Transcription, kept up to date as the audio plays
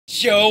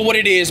Yo, what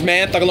it is,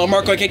 man? Thugalo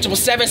Marco,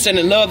 AK777,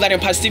 sending love, light,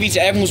 and positivity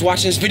to everyone who's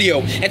watching this video.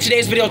 And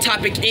today's video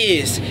topic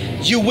is,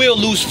 you will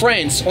lose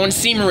friends on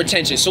semen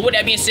retention. So with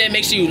that being said,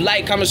 make sure you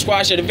like, comment,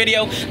 subscribe, share the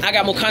video. I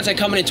got more content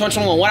coming in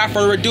 2021. Without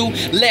further ado,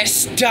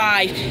 let's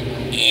dive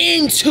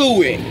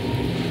into it.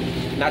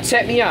 Now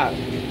check me out.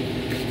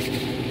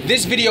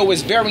 This video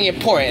is very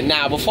important.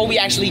 Now, before we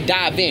actually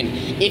dive in,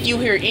 if you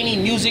hear any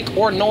music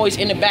or noise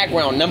in the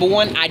background, number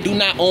one, I do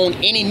not own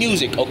any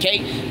music,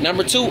 okay?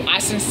 Number two, I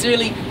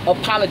sincerely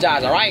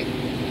apologize, all right?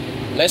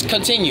 Let's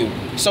continue.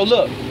 So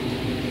look,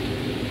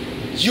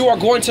 you are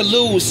going to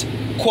lose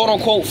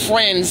quote-unquote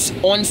friends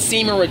on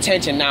semen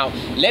retention. Now,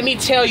 let me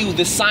tell you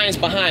the science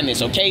behind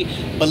this, okay?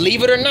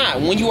 Believe it or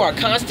not, when you are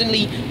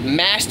constantly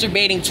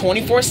masturbating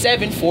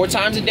 24/7, 4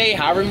 times a day,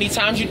 however many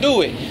times you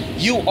do it,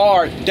 you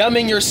are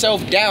dumbing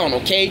yourself down,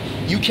 okay?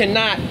 You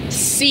cannot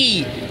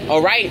see,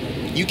 all right?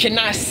 You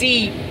cannot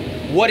see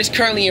what is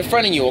currently in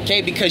front of you,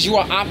 okay? Because you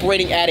are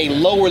operating at a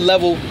lower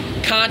level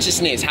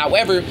consciousness.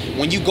 However,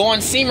 when you go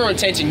on semen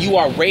retention, you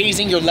are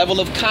raising your level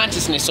of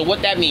consciousness. So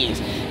what that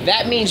means?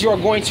 That means you're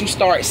going to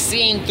start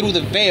seeing through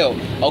the veil,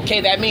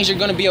 okay? That means you're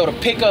going to be able to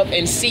pick up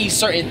and see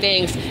certain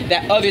things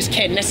that others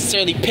can't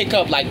necessarily pick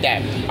up like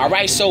that, all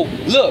right? So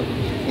look,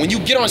 when you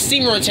get on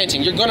semen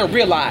retention, you're gonna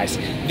realize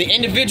the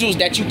individuals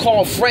that you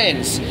call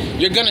friends,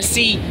 you're gonna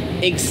see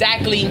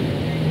exactly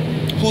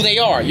who they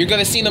are. You're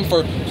gonna see them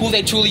for who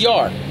they truly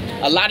are.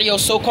 A lot of your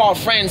so-called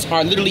friends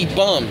are literally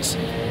bums.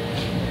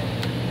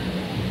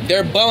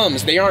 They're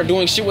bums. They aren't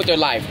doing shit with their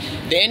life.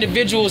 The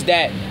individuals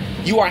that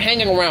you are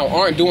hanging around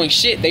aren't doing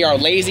shit. They are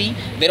lazy.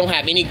 They don't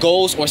have any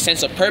goals or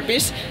sense of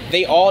purpose.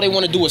 All they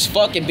want to do is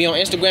fuck and be on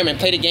Instagram and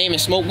play the game and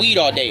smoke weed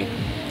all day.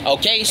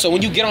 Okay, so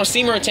when you get on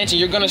semen retention,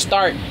 you're gonna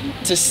start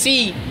to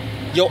see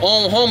your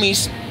own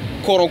homies,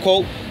 quote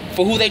unquote,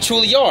 for who they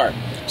truly are.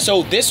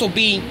 So this will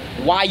be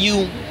why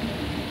you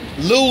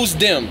lose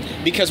them,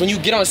 because when you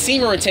get on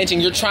semen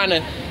retention, you're trying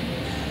to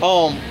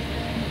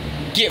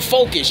get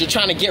focused, you're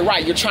trying to get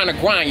right, you're trying to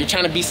grind, you're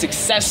trying to be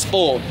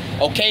successful,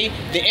 okay?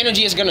 The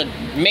energy is gonna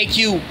make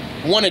you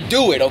want to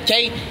do it,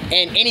 okay?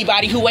 And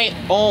anybody who ain't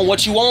on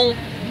what you own,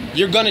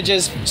 you're gonna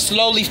just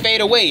slowly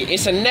fade away.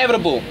 It's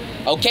inevitable,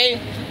 okay?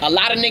 A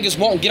lot of niggas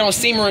won't get on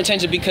semen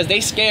retention because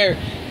they scared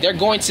they're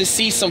going to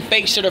see some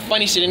fake shit or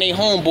funny shit in their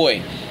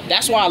homeboy.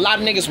 That's why a lot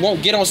of niggas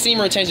won't get on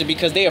semen retention,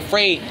 because they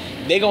afraid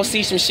they gonna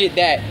see some shit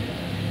that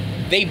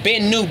they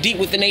been knew deep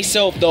within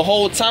themselves the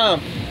whole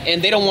time,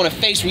 and they don't want to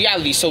face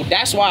reality. So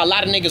that's why a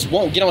lot of niggas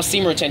won't get on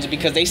semen retention,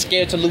 because they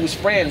scared to lose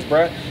friends,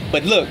 bruh.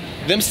 But look,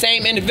 them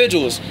same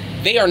individuals,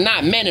 they are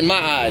not men in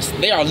my eyes.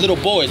 They are little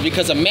boys,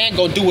 because a man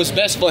gonna do what's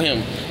best for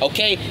him,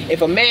 okay?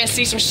 If a man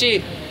sees some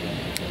shit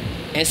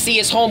and see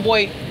his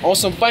homeboy on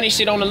some funny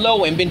shit on the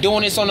low and been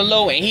doing this on the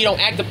low and he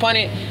don't act upon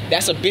it,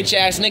 that's a bitch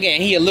ass nigga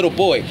and he a little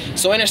boy.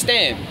 So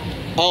understand,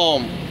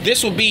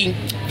 this will be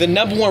the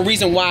 #1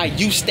 reason why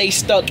you stay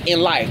stuck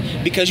in life,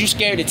 because you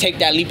scared to take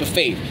that leap of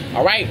faith,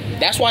 all right?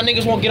 That's why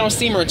niggas won't get on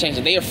semen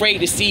retention. They afraid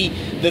to see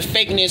the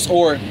fakeness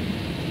or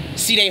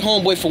see their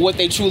homeboy for what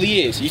they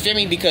truly is. You feel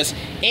me? Because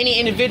any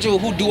individual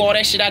who do all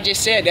that shit I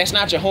just said, that's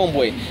not your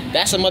homeboy.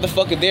 That's a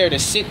motherfucker there to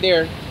sit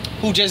there,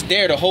 who just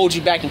there to hold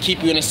you back and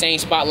keep you in the same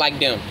spot like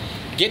them.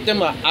 Get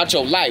them out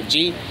your life,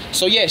 G.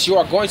 So yes, you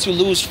are going to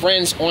lose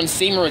friends on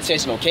semen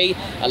retention, okay?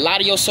 A lot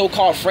of your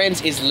so-called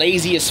friends is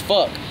lazy as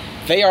fuck.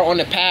 They are on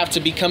the path to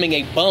becoming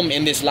a bum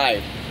in this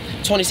life.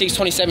 26,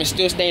 27,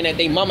 still staying at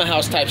their mama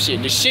house type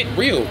shit. The shit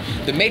real.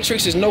 The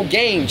Matrix is no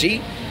game,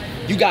 G.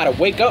 You gotta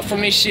wake up from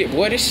this shit,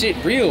 boy. This shit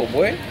real,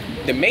 boy.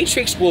 The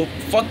Matrix will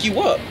fuck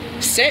you up.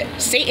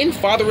 Satan,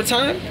 father of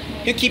time,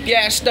 he'll keep your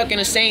ass stuck in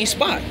the same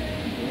spot.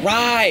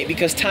 Right,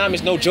 because time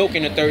is no joke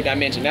in the 3rd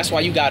dimension. That's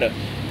why you gotta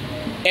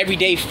every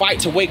day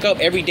fight to wake up,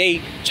 every day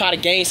try to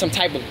gain some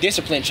type of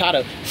discipline, try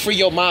to free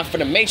your mind from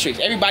the Matrix.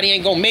 Everybody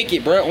ain't gonna make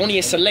it, bro. Only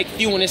a select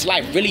few in this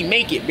life really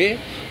make it, man.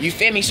 You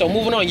feel me? So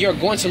moving on, you're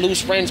going to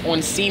lose friends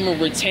on semen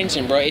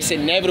retention, bro. It's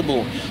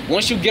inevitable.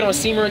 Once you get on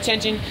semen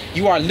retention,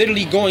 you are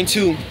literally going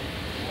to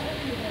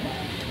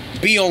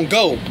be on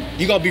go.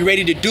 You're gonna be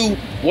ready to do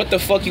what the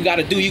fuck you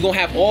gotta do. You're gonna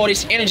have all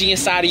this energy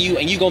inside of you,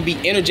 and you're gonna be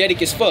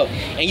energetic as fuck.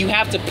 And you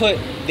have to put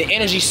the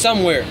energy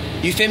somewhere.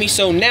 You feel me?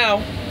 So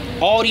now,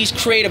 all these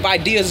creative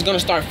ideas is gonna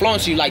start flowing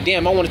to you like,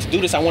 damn, I wanted to do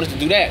this, I wanted to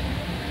do that.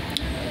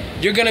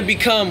 You're gonna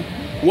become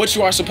what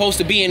you are supposed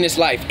to be in this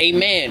life, a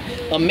man.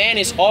 A man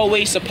is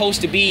always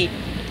supposed to be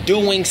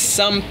doing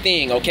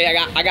something, okay?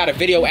 I got a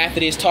video after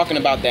this talking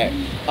about that.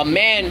 A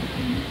man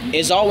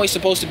is always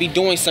supposed to be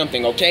doing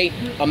something, okay?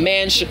 A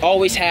man should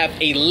always have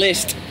a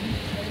list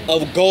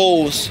of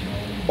goals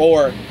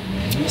or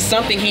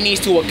something he needs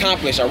to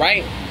accomplish, all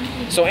right?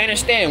 So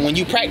understand, when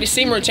you practice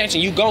semen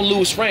retention, you gonna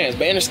lose friends,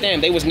 but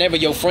understand, they was never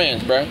your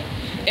friends, bro.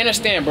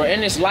 Understand, bro,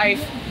 in this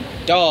life,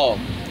 dog,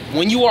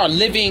 when you are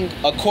living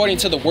according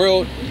to the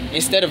world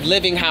instead of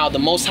living how the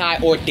Most High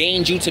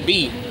ordained you to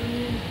be,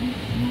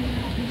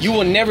 you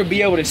will never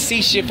be able to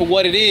see shit for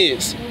what it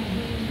is.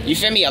 You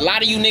feel me? A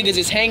lot of you niggas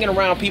is hanging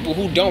around people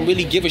who don't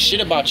really give a shit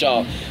about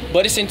y'all.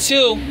 But it's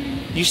until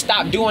you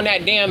stop doing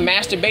that damn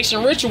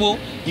masturbation ritual,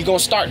 you gonna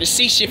start to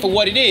see shit for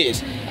what it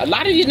is. A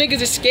lot of these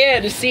niggas is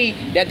scared to see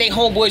that they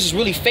homeboys is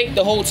really fake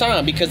the whole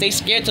time because they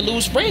scared to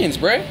lose friends,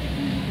 bruh.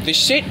 The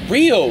shit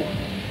real.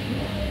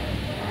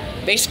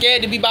 They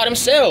scared to be by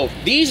themselves.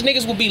 These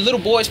niggas will be little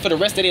boys for the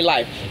rest of their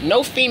life.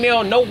 No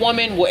female, no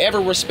woman will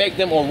ever respect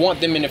them or want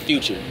them in the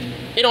future.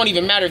 It don't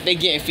even matter if they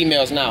getting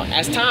females now.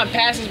 As time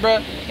passes,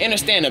 bruh,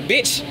 understand, a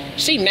bitch,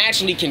 she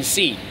naturally can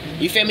see.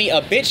 You feel me?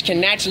 A bitch can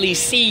naturally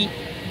see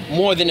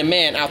more than a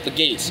man out the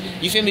gates.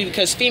 You feel me?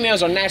 Because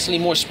females are naturally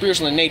more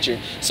spiritual in nature.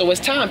 So as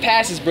time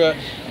passes, bruh,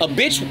 a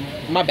bitch,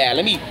 my bad,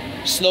 let me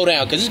slow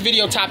down because this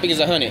video topic is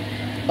 100.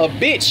 A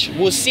bitch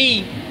will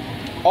see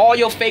all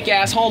your fake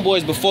ass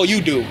homeboys before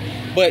you do.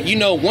 But you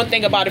know, one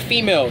thing about a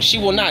female, she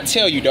will not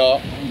tell you,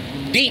 dog.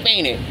 Deep,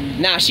 ain't it?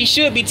 Now, she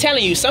should be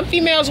telling you. Some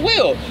females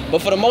will.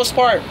 But for the most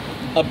part,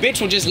 a bitch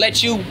will just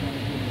let you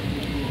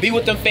be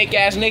with them fake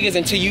ass niggas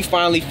until you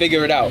finally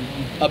figure it out.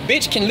 A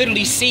bitch can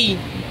literally see,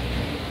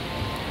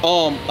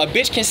 a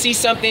bitch can see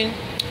something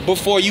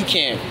before you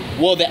can.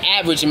 Well, the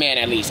average man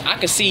at least. I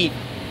can see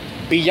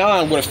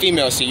beyond what a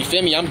female see, you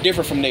feel me? I'm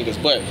different from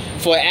niggas. But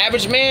for an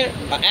average man,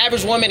 an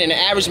average woman, and an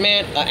average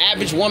man, an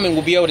average woman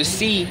will be able to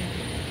see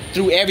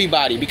through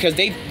everybody because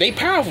they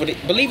powerful.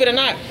 Believe it or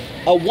not,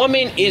 a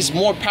woman is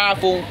more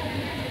powerful.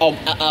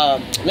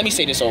 Let me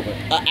say this over.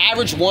 An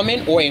average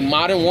woman or a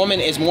modern woman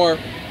is more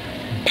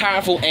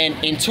powerful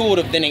and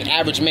intuitive than an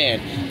average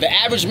man. The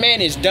average man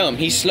is dumb.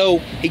 He's slow.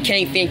 He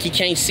can't think. He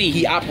can't see.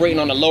 He operating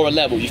on a lower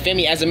level. You feel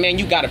me? As a man,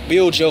 you got to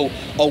build your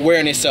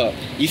awareness up.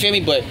 You feel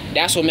me? But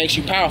that's what makes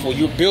you powerful.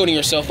 You're building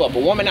yourself up. A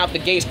woman out the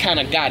gates kind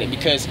of got it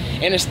because,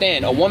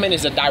 understand, a woman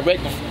is a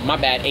direct,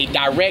 a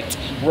direct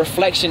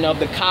reflection of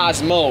the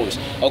cosmos.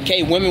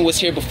 Okay? Women was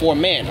here before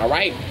men, all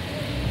right?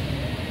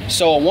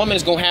 So a woman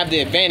is going to have the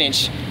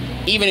advantage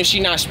even if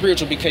she's not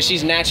spiritual because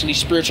she's naturally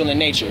spiritual in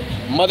nature.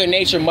 Mother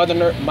Nature, Mother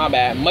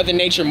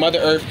Nature, Mother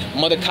Earth,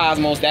 Mother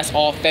Cosmos, that's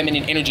all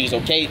feminine energies,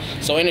 okay?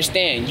 So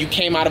understand, you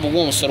came out of a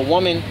womb. So the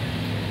woman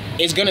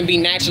is going to be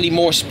naturally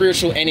more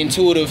spiritual and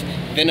intuitive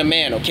than a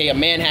man, okay? A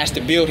man has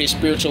to build his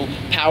spiritual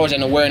powers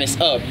and awareness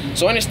up.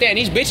 So understand,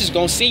 these bitches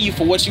going to see you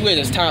for what you is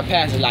as time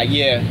passes. Like,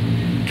 yeah,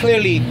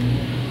 clearly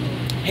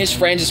his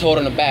friends is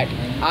holding him back.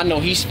 I know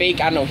he's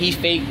fake. I know he's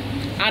fake.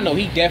 I know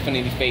he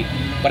definitely fake,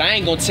 but I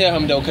ain't gonna tell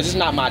him though, cause it's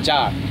not my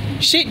job.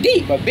 Shit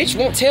deep, a bitch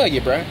won't tell you,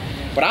 bruh.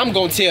 But I'm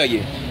gonna tell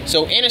you.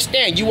 So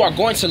understand, you are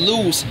going to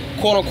lose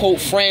quote unquote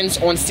friends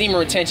on semen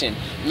retention.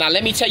 Now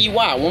let me tell you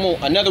why.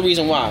 Another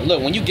reason why.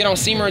 Look, when you get on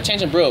semen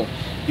retention, bro,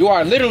 you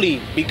are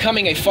literally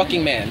becoming a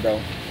fucking man, bro.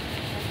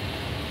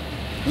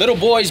 Little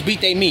boys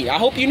beat they meat. I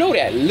hope you know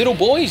that. Little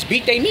boys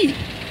beat they meat.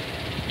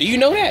 Do you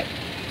know that?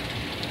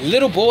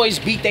 Little boys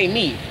beat they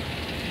meat.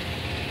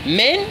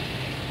 Men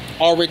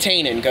are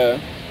retaining, cuz.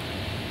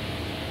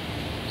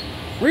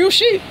 Real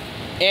shit.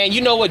 And you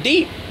know what,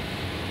 deep?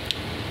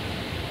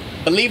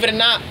 Believe it or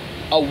not,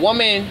 a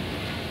woman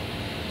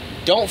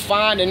don't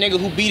find a nigga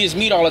who beat his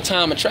meat all the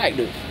time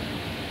attractive.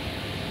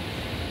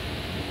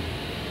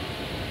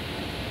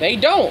 They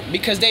don't,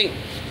 because you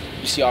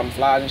see all them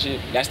flies and shit?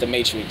 That's the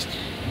Matrix.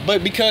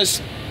 But because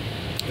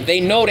they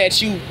know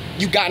that you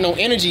got no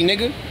energy,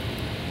 nigga.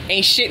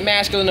 Ain't shit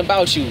masculine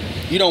about you.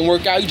 You don't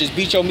work out, you just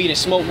beat your meat and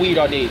smoke weed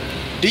all day.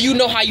 Do you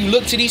know how you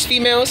look to these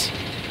females?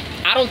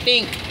 I don't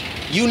think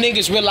you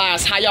niggas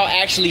realize how y'all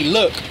actually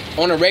look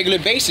on a regular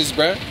basis,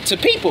 bruh, to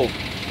people.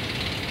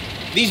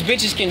 These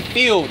bitches can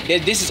feel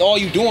that this is all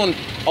you doing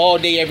all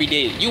day, every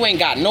day. You ain't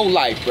got no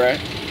life, bruh.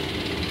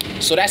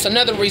 So that's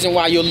another reason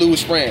why you'll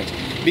lose friends.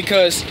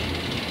 Because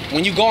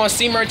when you go on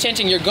semen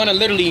retention, you're gonna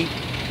literally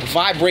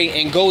vibrate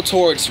and go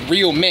towards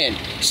real men.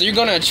 So you're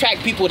gonna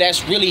attract people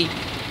that's really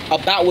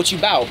about what you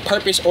about,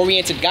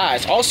 purpose-oriented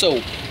guys. Also,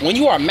 when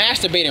you are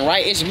masturbating,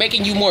 right, it's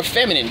making you more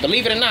feminine.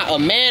 Believe it or not, a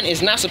man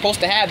is not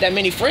supposed to have that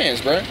many friends,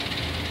 bro.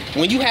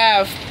 When you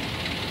have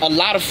a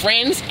lot of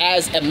friends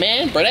as a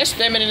man, bro, that's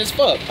feminine as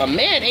fuck. A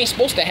man ain't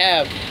supposed to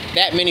have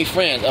that many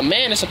friends. A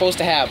man is supposed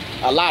to have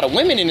a lot of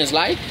women in his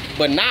life,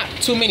 but not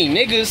too many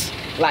niggas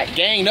like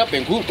ganged up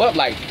and grouped up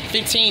like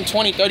 15,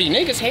 20, 30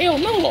 niggas. Hell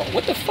no.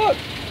 What the fuck?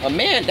 A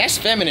man, that's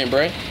feminine,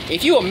 bro.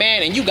 If you a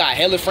man and you got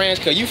hella friends,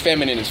 cause you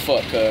feminine as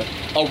fuck, cuz.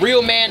 A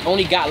real man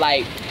only got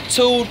like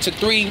 2 to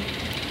 3,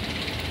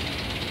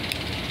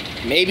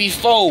 maybe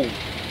 4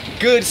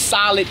 good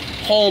solid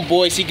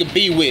homeboys he could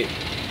be with.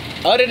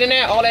 Other than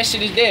that, all that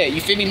shit is there. You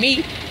feel me?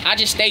 Me, I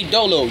just stay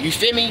dolo. You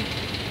feel me?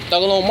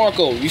 Thug alone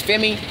Marco. You feel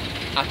me?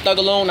 I thug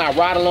alone, I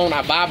ride alone,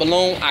 I vibe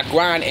alone, I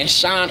grind and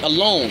shine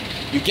alone.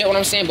 You get what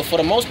I'm saying? But for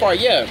the most part,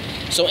 yeah.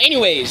 So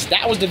anyways,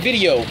 that was the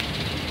video.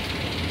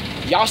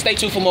 Y'all stay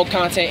tuned for more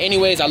content.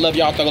 Anyways, I love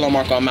y'all. Thug alone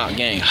Marco. I'm out,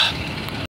 gang.